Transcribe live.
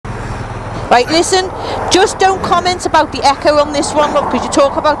Right, listen, just don't comment about the echo on this one, look, because you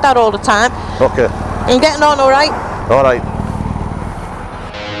talk about that all the time. Okay. I'm getting on all right? All right.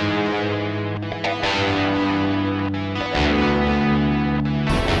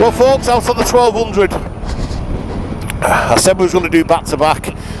 Well, folks, out on the 1200. I said we was going to do back to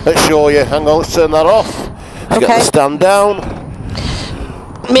back. Let's show you. Hang on, let's turn that off. Let's get the stand down.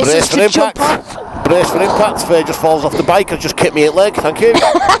 Brace for impact. Brace for impact. Faye just falls off the bike. I just kicked me 8 leg. Thank you.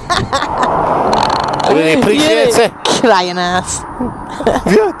 I really appreciate it. Crying ass.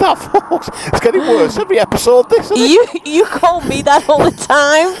 Yeah, that, folks. It's getting worse every episode. This, isn't it? You call me that all the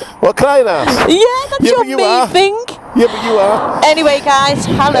time. What, crying ass? Yeah, that's your main thing. Yeah, but you are. Anyway, guys,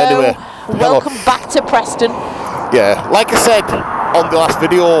 hello. Anyway, welcome back to Preston. Yeah, like I said on the last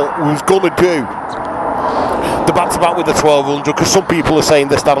video, we was going to do the back-to-back with the 1200 because some people are saying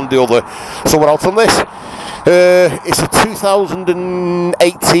this, that and the other. So we're out on this. It's a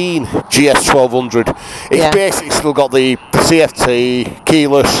 2018 GS 1200. It's basically still got the CFT,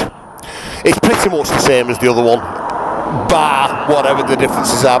 keyless. It's pretty much the same as the other one, bar whatever the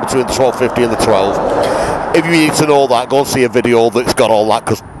differences are between the 1250 and the 12. If you need to know that, go and see a video that's got all that,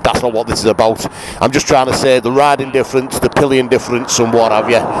 because that's not what this is about. I'm just trying to say the riding difference, the pillion difference and what have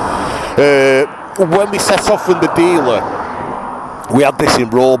you. When we set off from the dealer, we had this in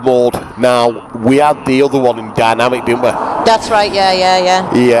road mode. Now, we had the other one in dynamic, didn't we? That's right, yeah.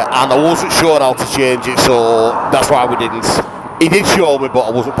 Yeah, and I wasn't sure how to change it, so that's why we didn't. He did show me, but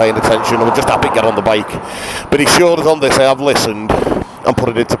I wasn't paying attention. I was just happy to get on the bike. But he showed us on this. I have listened and put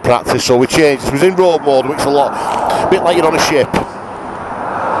it into practice, so we changed. It was in road mode, which is a bit like you're on a ship.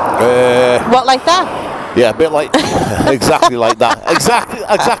 What, like that? Yeah, a bit like, exactly like that. Exactly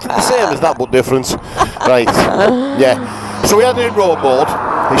the same as that, but different. Right, yeah. So we had it in road mode,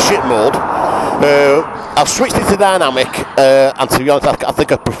 in ship mode. I've switched it to dynamic, and to be honest, I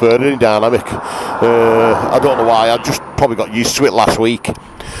think I prefer it in dynamic. I don't know why, I just probably got used to it last week.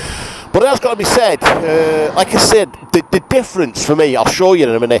 But it has got to be said, like I said, the difference for me, I'll show you in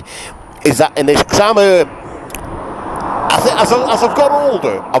a minute, is that in this, because I think as I've got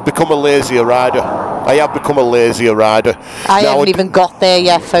older, I've become a lazier rider. I have become a lazier rider. I haven't even got there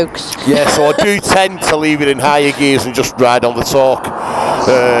yet, folks. Yeah, so I do tend to leave it in higher gears and just ride on the torque.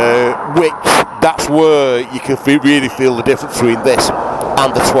 Which, that's where you can really feel the difference between this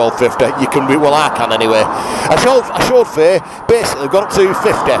and the 1250. You can, well, I can anyway. I showed Faye, basically got up to 50,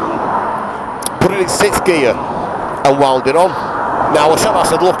 put it in 6th gear and wound it on. Now I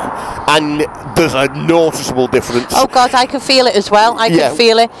said, look, and there's a noticeable difference. Oh God, I can feel it as well. I can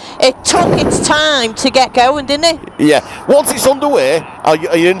feel it. It took its time to get going, didn't it? Yeah. Once it's underway, are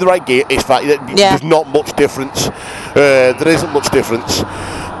you in the right gear? It's fine. There's not much difference. There isn't much difference.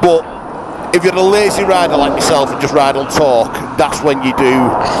 But if you're a lazy rider like myself and just ride on torque, that's when you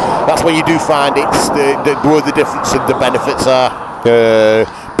do find it's where the difference and the benefits are.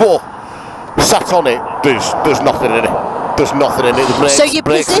 But sat on it, there's nothing in it. There's nothing in it. So your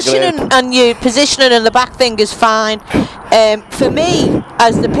positioning and your positioning in the back thing is fine. For me,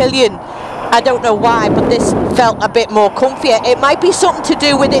 as the pillion, I don't know why, but this felt a bit more comfier. It might be something to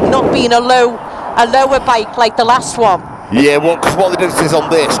do with it not being a lower bike like the last one. Yeah, well, because what the difference is on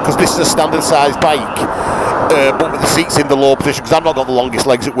this, because this is a standard size bike, but with the seats in the low position, because I've not got the longest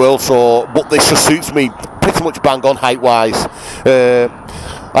legs at world, so, but this just suits me pretty much bang on height wise.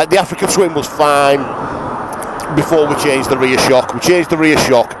 Like the African Twin was fine before we changed the rear shock. We changed the rear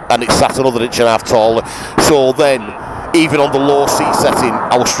shock and it sat another 1.5 inches taller. So then, even on the low seat setting,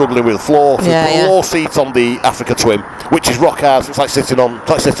 I was struggling with the floor. So the low seat on the Africa Twin, which is rock hard, so it's like sitting on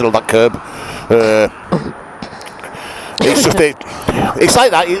that curb. It's just it's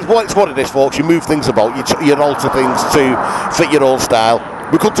like that. It's what it is, folks. You move things about. You alter things to fit your own style.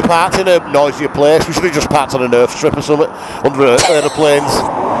 We couldn't have parked in a noisier place. We should have just parked on an earth strip or something under aeroplanes.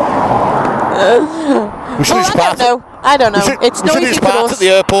 We should have I don't know. It's noisy. We should have parked at the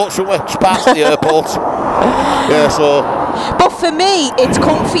airport, shouldn't we? Just parked at the airport. Yeah, so. But for me, it's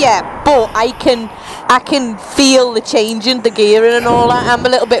comfier. But I can feel the change in the gearing and all that. I'm a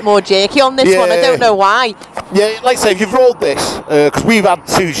little bit more jerky on this one. I don't know why. Yeah, like I say, if you've rode this, because we've had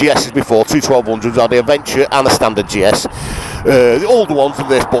 2 GSs before, 2 1200s, had the Adventure and a standard GS. The older ones than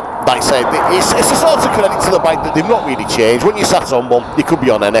this, but like I say, it's a sort of credit to the bike that they've not really changed. When you sat on one, you could be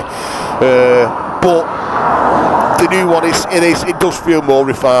on any. But the new one it does feel more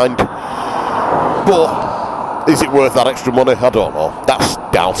refined. But is it worth that extra money? I don't know. That's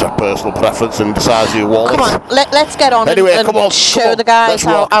down to personal preference and the size of your wallet. Come on, let's get on and show the guys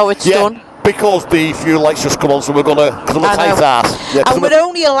how it's done. Because the fuel lights just come on, so we're gonna, because I'm a tight ass. Yeah, and we're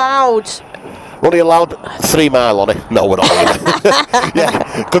only allowed Only allowed 3 mile on it. No, we're not really.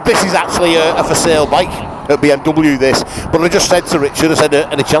 Yeah, because this is actually a for sale bike at BMW, this. But I just said to Richard, I said,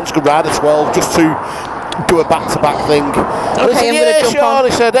 any chance could ride a 12 just to do a back-to-back thing. And Okay, he said, yeah, Sean.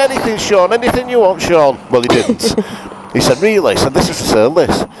 He said, anything, Sean, anything you want, Sean. Well, he didn't. He said, really? He said, this is for sale,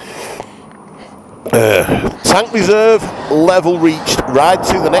 this. Tank reserve, level reached, ride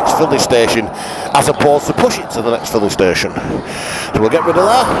to the next filling station as opposed to push it to the next filling station. So we'll get rid of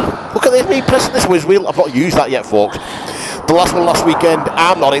that. Look at this, me pressing this whiz wheel. I've not used that yet, folks. The last one last weekend,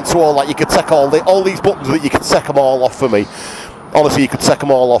 I'm not into all that. You could take all these buttons that you could take them all off for me. Honestly, you could take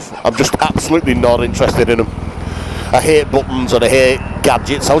them all off. I'm just absolutely not interested in them. I hate buttons and I hate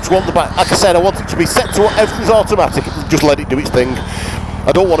gadgets. I just want the back, like I said, I want it to be set to everything's automatic. Just let it do its thing.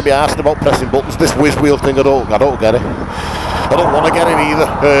 I don't want to be asked about pressing buttons. This whiz wheel thing, I don't get it. I don't want to get it either.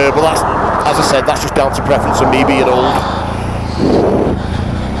 But that's, as I said, that's just down to preference and me being old.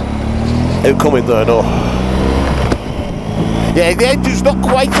 It'll come in there, no. Yeah, the engine's not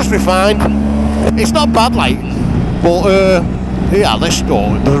quite as refined. It's not bad, like, but yeah, let's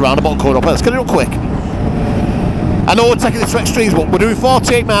go. There's a roundabout coming up. Let's get it up quick. I know we're taking this to extremes, but we're doing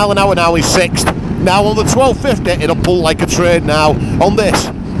 48 mile an hour now. He's 6th. Now on the 1250, it'll pull like a train now. On this,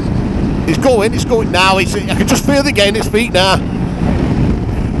 it's going now. I can just feel it getting its feet now.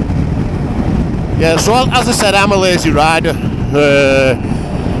 Yeah, so as I said, I'm a lazy rider.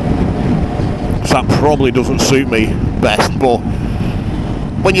 So that probably doesn't suit me best, but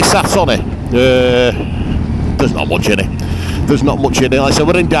when you sat on it, there's not much in it. There's not much in it. Like I said,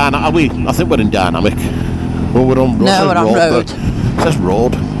 we're in dynamic. I think we're in dynamic. Oh, we're on road. No, we're on road. It says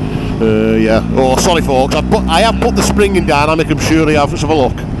road. Yeah. Oh, sorry, folks. I have put the spring in dynamic. I'm sure I have. Let's have a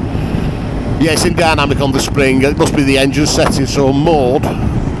look. Yeah, it's in dynamic on the spring. It must be the engine setting. So mode,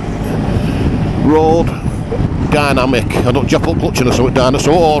 road, dynamic. I don't jump up clutching or something. Dynamic.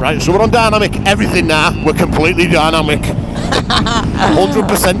 So all right. So we're on dynamic. Everything now. We're completely dynamic.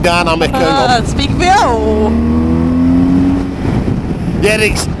 100% dynamic. Hang on. Speak me out. Yeah,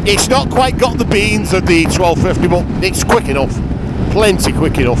 it's not quite got the beans of the 1250, but it's quick enough. Plenty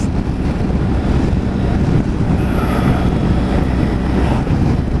quick enough.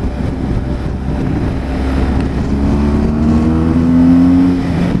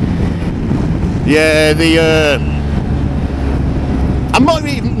 Yeah, I'm not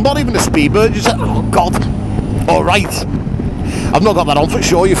even a speed bird. Just oh god. All right, I've not got that on for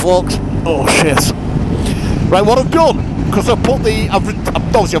sure, you folks. Oh shit. Right, what I've done, because I've put the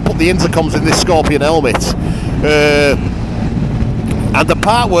intercoms in this Scorpion helmet, and the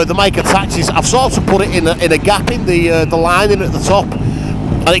part where the mic attaches, I've sort of put it in a gap in the lining at the top,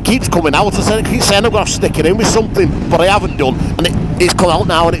 and it keeps coming out. I keep saying I'm going to stick it in with something, but I haven't done, and it's come out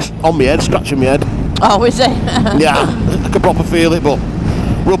now, and it's on my head, scratching my head. Oh, is it? Yeah, I can proper feel it, but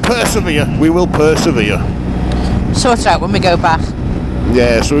we'll persevere. We will persevere. Sort it out when we go back.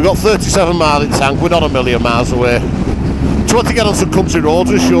 Yeah, so we've got 37 miles in tank. We're not a million miles away. Just want to get on some country roads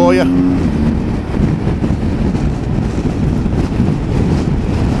and show you.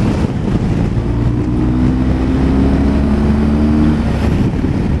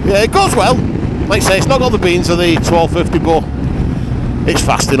 Yeah, it goes well. Like I say, it's not got the beans of the 1250, but it's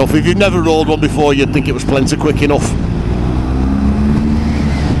fast enough. If you've never rolled one before, you'd think it was plenty quick enough.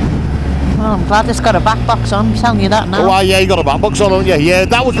 Well, I'm glad it's got a back box on, I'm telling you that now. Oh, yeah, you got a back box on, haven't you? Yeah,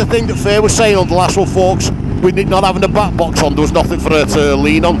 that was the thing that Faye was saying on the last one, folks. With it not having a back box on, there was nothing for her to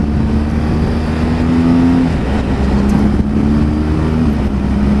lean on.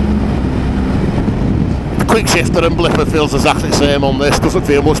 The quick shifter and blipper feels exactly the same on this. Doesn't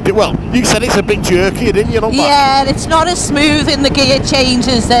feel much. Well, you said it's a bit jerky, didn't you? Yeah, it's not as smooth in the gear change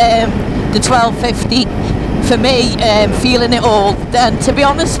as the 1250 for me, feeling it all. And to be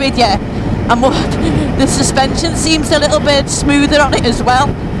honest with you, the suspension seems a little bit smoother on it as well.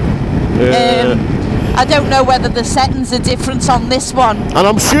 I don't know whether the settings are different on this one. And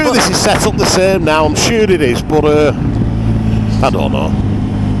I'm sure this is set up the same now, I'm sure it is, but I don't know.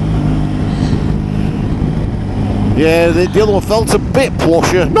 Yeah, the other one felt a bit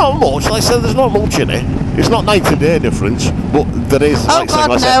plusher. Not much, like I said, there's not much in it. It's not night and day difference, but there is. Oh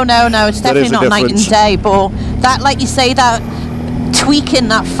God, no, it's definitely not night and day, but that, like you say, that tweaking,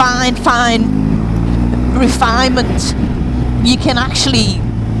 that fine refinement, you can actually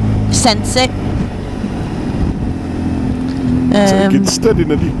sense it. Take it steady,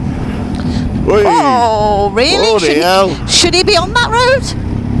 Neddy. Oh, really? Should he be on that road?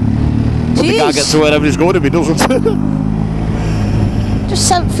 Well, he can't get to wherever he's going if he doesn't. Just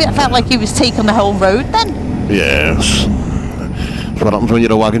felt like he was taking the whole road then. Yes. That's what happens when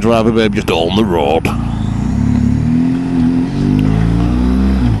you're a wagon driver, babe, just on the road.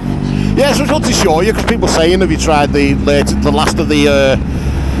 Yeah, so I just want to show you, because people saying, have you tried the last of the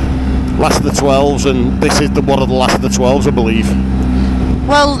 12s, and this is one of the last of the 12s, I believe.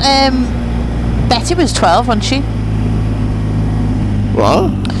 Well, Betty was 12, wasn't she?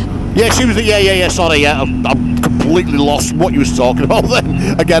 What? Yeah, she was. Yeah. Sorry, yeah. I'm completely lost what you was talking about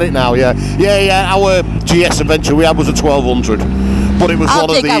then. I get it now. Yeah. Our GS adventure we had was a 1200, but it was I'll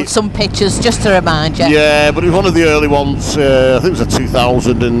one of the. dig out some pictures just to remind you. Yeah, but it was one of the early ones. I think it was a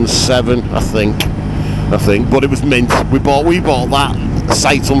 2007. I think. But it was mint. We bought that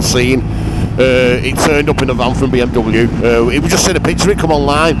sight unseen. It turned up in a van from BMW. It was just seen a picture of it come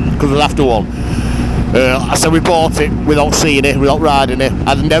online because it was after one. I said we bought it without seeing it, without riding it.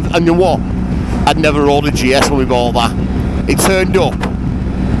 And you know what? I'd never rode a GS when we bought that. It turned up,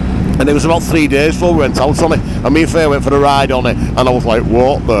 and it was about 3 days before we went out on it. And me and Faye went for a ride on it, and I was like,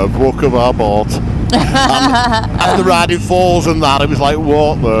 what the fuck have I bought? And after riding fours and that, it was like,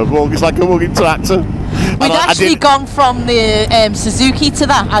 what the fuck? It's like a fucking tractor. We'd actually gone from the Suzuki to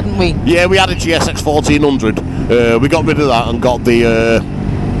that, hadn't we? Yeah, we had a GSX 1400. We got rid of that and got the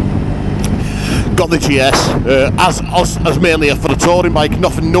GS as mainly for a touring bike,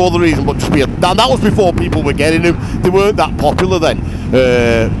 nothing, no other reason but just be and that was before people were getting them. They weren't that popular then.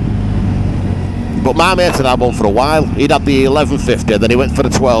 But my mate had one for a while. He'd had the 1150, then he went for the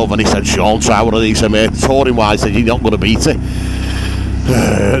 12, and he said, Shaun, try one of these. I mean, touring wise, you're not going to beat it.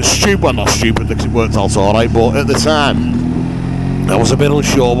 Stupid, well, not stupid, because it worked out alright, but at the time I was a bit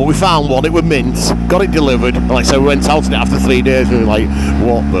unsure, but we found one. It was mint, got it delivered, and like I said, we went out on it after 3 days, and we were like,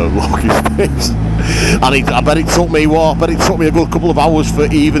 what the fuck is this? And I bet it took me a good couple of hours for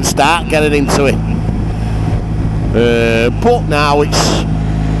even start getting into it. But now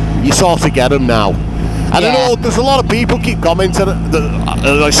you sort of get them now. And I know there's a lot of people keep commenting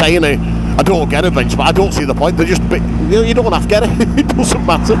that saying I don't get adventure, but I don't see the point. They're just, you don't have to get it. It doesn't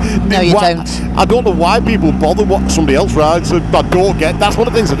matter. No, you don't. I don't know why people bother what somebody else rides. I don't get. That's one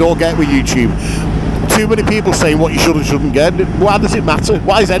of the things I don't get with YouTube. Too many people saying what you should and shouldn't get. Why does it matter?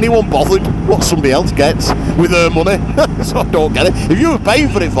 Why is anyone bothered what somebody else gets with their money? So I don't get it. If you were paying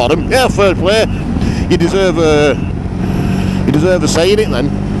for it for them, yeah, fair play. You deserve a say in it then.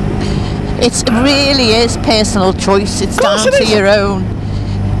 It really is personal choice. It's down to your own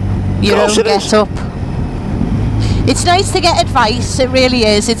get up. It's nice to get advice, it really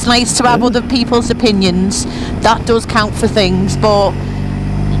is. It's nice to have other people's opinions. That does count for things, but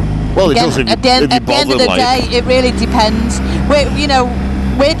well, it does at the end of the day, it really depends.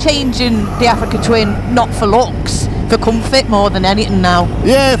 We're changing the Africa Twin not for looks, for comfort more than anything now.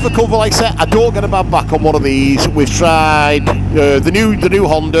 Yeah, for comfort. Like I said, I don't get a bad back on one of these. We've tried the new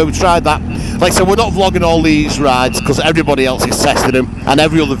Honda. We've tried that. Like I said, we're not vlogging all these rides because everybody else is testing them, and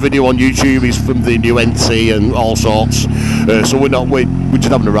every other video on YouTube is from the new NT and all sorts. So we're just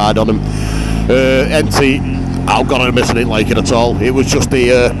having a ride on them. NT, I've got to admit, I didn't like it at all. It was just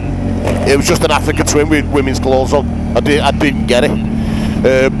an Africa Twin with women's clothes on. I didn't get it.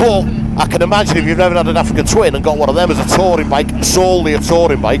 But I can imagine if you've never had an Africa Twin and got one of them as a touring bike, solely a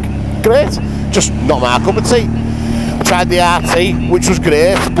touring bike, great. Just not my cup of tea. I tried the RT, which was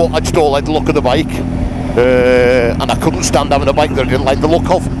great, but I just don't like the look of the bike. And I couldn't stand having a bike that I didn't like the look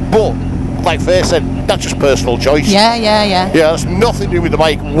of. But, like Faye said, that's just personal choice. Yeah. Yeah, that's nothing to do with the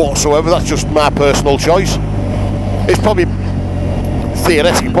bike whatsoever, that's just my personal choice. It's probably,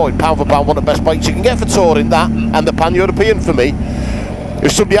 theoretically, probably pound for pound one of the best bikes you can get for touring, that and the Pan-European for me.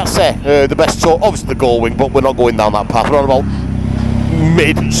 If somebody had to say the best tour, obviously the Gullwing, but we're not going down that path. We're on about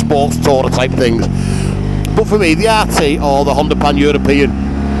mid-sports tourer type things. But for me, the RT or the Honda Pan-European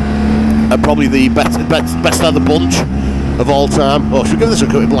are probably the best out of the bunch of all time. Oh, should we give this a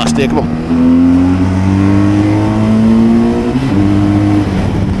quick blast here? Come on.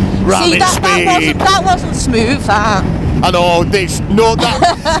 See, that wasn't smooth, that. I know,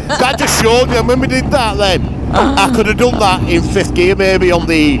 that just showed you. When we did that then, I could have done that in 5th gear maybe on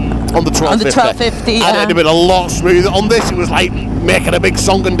the 1250. On the 1250, yeah. And it'd have been a lot smoother. On this, it was like making a big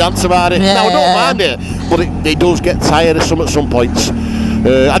song and dance about it. Yeah, now, I don't mind it, but it does get tired at some points.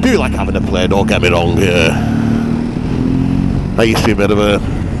 I do like having a play, don't get me wrong. I used to be a bit of a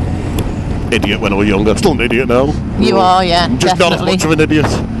idiot when I was younger. I'm still an idiot now. You are, yeah, just definitely. not as much of an idiot.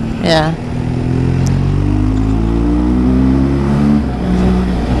 Yeah.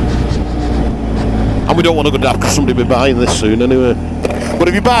 And we don't want to go daft because somebody will be buying this soon anyway. But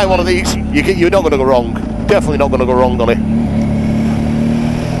if you buy one of these, you're not going to go wrong. Definitely not going to go wrong on it.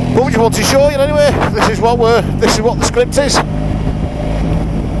 But we just want to show you anyway. This is what the script is.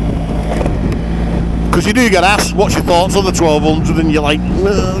 Because you do get asked, what's your thoughts on the 1200, and you're like,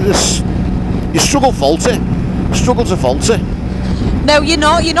 you struggle to fault it. No, you're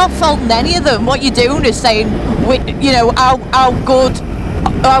not. You're not faulting any of them. What you're doing is saying, you know, how good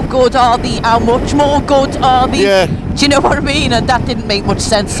are the? How much more good are the? Yeah. Do you know what I mean? And that didn't make much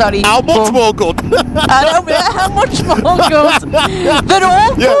sense. Sorry. How much more good? I don't know how much more good. They're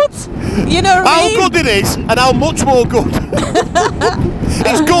all good. You know what I mean? How good it is, and how much more good.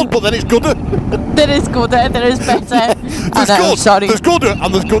 It's good, but then it's gooder. There is gooder. There is better. There's good. Sorry. There's gooder,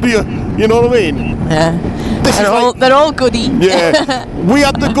 and there's goodier. You know what I mean? Yeah. They're all goody. Yeah. We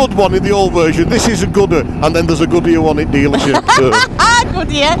had the good one in the old version. This is a gooder, and then there's a goodier one in dealership.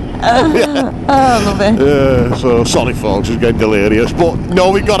 Goodier. Yeah. Oh, I love it. Yeah. So sorry, folks, it's getting delirious. But no,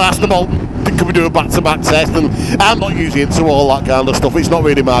 we got asked about can we do a back-to-back test, and I'm not usually into all that kind of stuff. It's not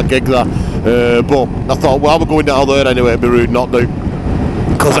really my gig, that. But I thought, well, we're going down there anyway. It'd be rude not to.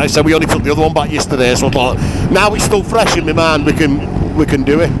 Because I said we only took the other one back yesterday, so I thought now it's still fresh in my mind. We can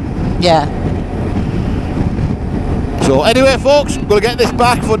do it. Yeah. So anyway, folks, I'm going to get this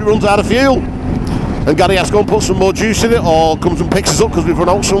back before it runs out of fuel. And Gary has to go and put some more juice in it, or comes and picks us up because we've run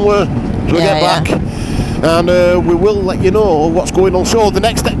out somewhere. So we'll get back. And we will let you know what's going on. So the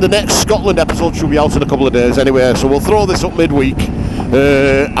next Scotland episode should be out in a couple of days anyway. So we'll throw this up midweek,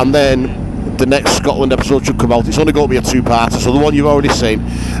 and then the next Scotland episode should come out. It's only going to be a two-parter, so the one you've already seen,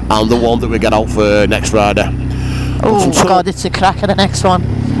 and the one that we get out for next Friday. Oh God, it's a cracker, the next one.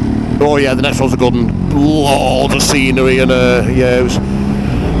 Oh yeah, the next one's a good one. Loads of scenery and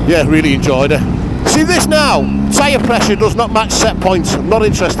really enjoyed it. See this now? Tyre pressure does not match set points. I'm not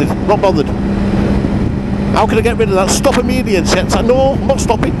interested. Not bothered. How can I get rid of that? Stop immediately. No, I'm not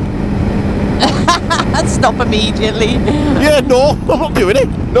stopping. Stop immediately. Yeah, no, I'm not doing it.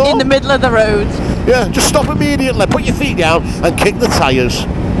 No. In the middle of the road. Yeah, just stop immediately. Put your feet down and kick the tyres.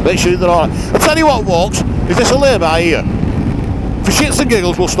 Make sure they're all right. I'll tell you what, Walks. Is this a lay-by here? For shits and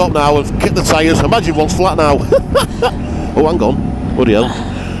giggles, we'll stop now and kick the tyres. Imagine one's flat now. Oh, hang on. Bloody hell.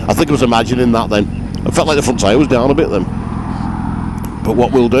 I think I was imagining that then. I felt like the front tyre was down a bit then. But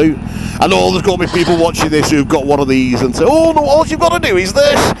what we'll do, I know there's going to be people watching this who've got one of these and say, oh no, all you've got to do is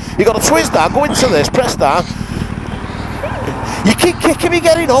this. You've got to twist that, go into this, press that. You keep kicking me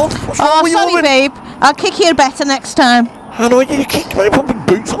getting on. What's wrong with sorry, you, babe. I'll kick you better next time. I know, you kick me, put my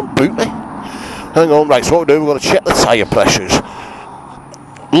boots on, boot me. Hang on, right, so what we're doing, we're going to check the tyre pressures.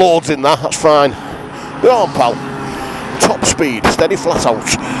 Loads in that, that's fine. Go on, pal. Top speed, steady flat out.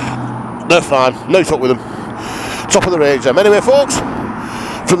 They're fine, no talk with them. Top of the range them. Anyway, folks,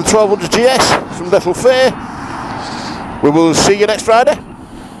 from the 1200GS, from Little Faye, we will see you next Friday.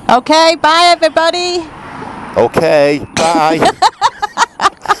 Okay, bye everybody. Okay, bye.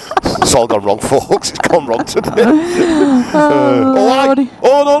 It's all gone wrong, folks. It's gone wrong today. No.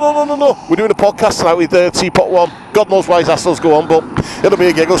 We're doing a podcast tonight with Teapot One. God knows why he's asked us to go on, but it'll be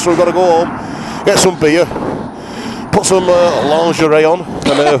a giggle, so we've got to go home, get some beer, put some lingerie on, and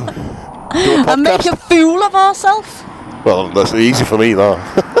do a podcast. And make a fool of ourselves. Well, that's easy for me,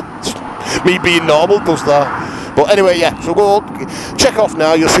 that. Me being normal does that. But anyway, yeah, so go check off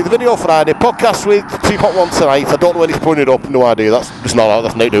now. You'll see the video Friday. Podcast with Teapot One tonight. I don't know when he's putting it up. No idea. That's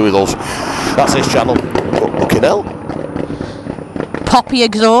nothing to do with us. That's his channel. Fucking hell. Poppy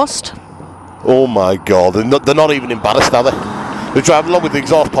exhaust. Oh my God. They're not even embarrassed, are they? They're driving along with the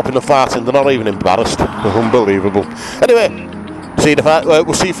exhaust popping and farting. They're not even embarrassed. Unbelievable. Anyway,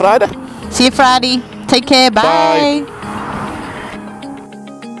 we'll see you Friday. See you Friday. Take care. Bye.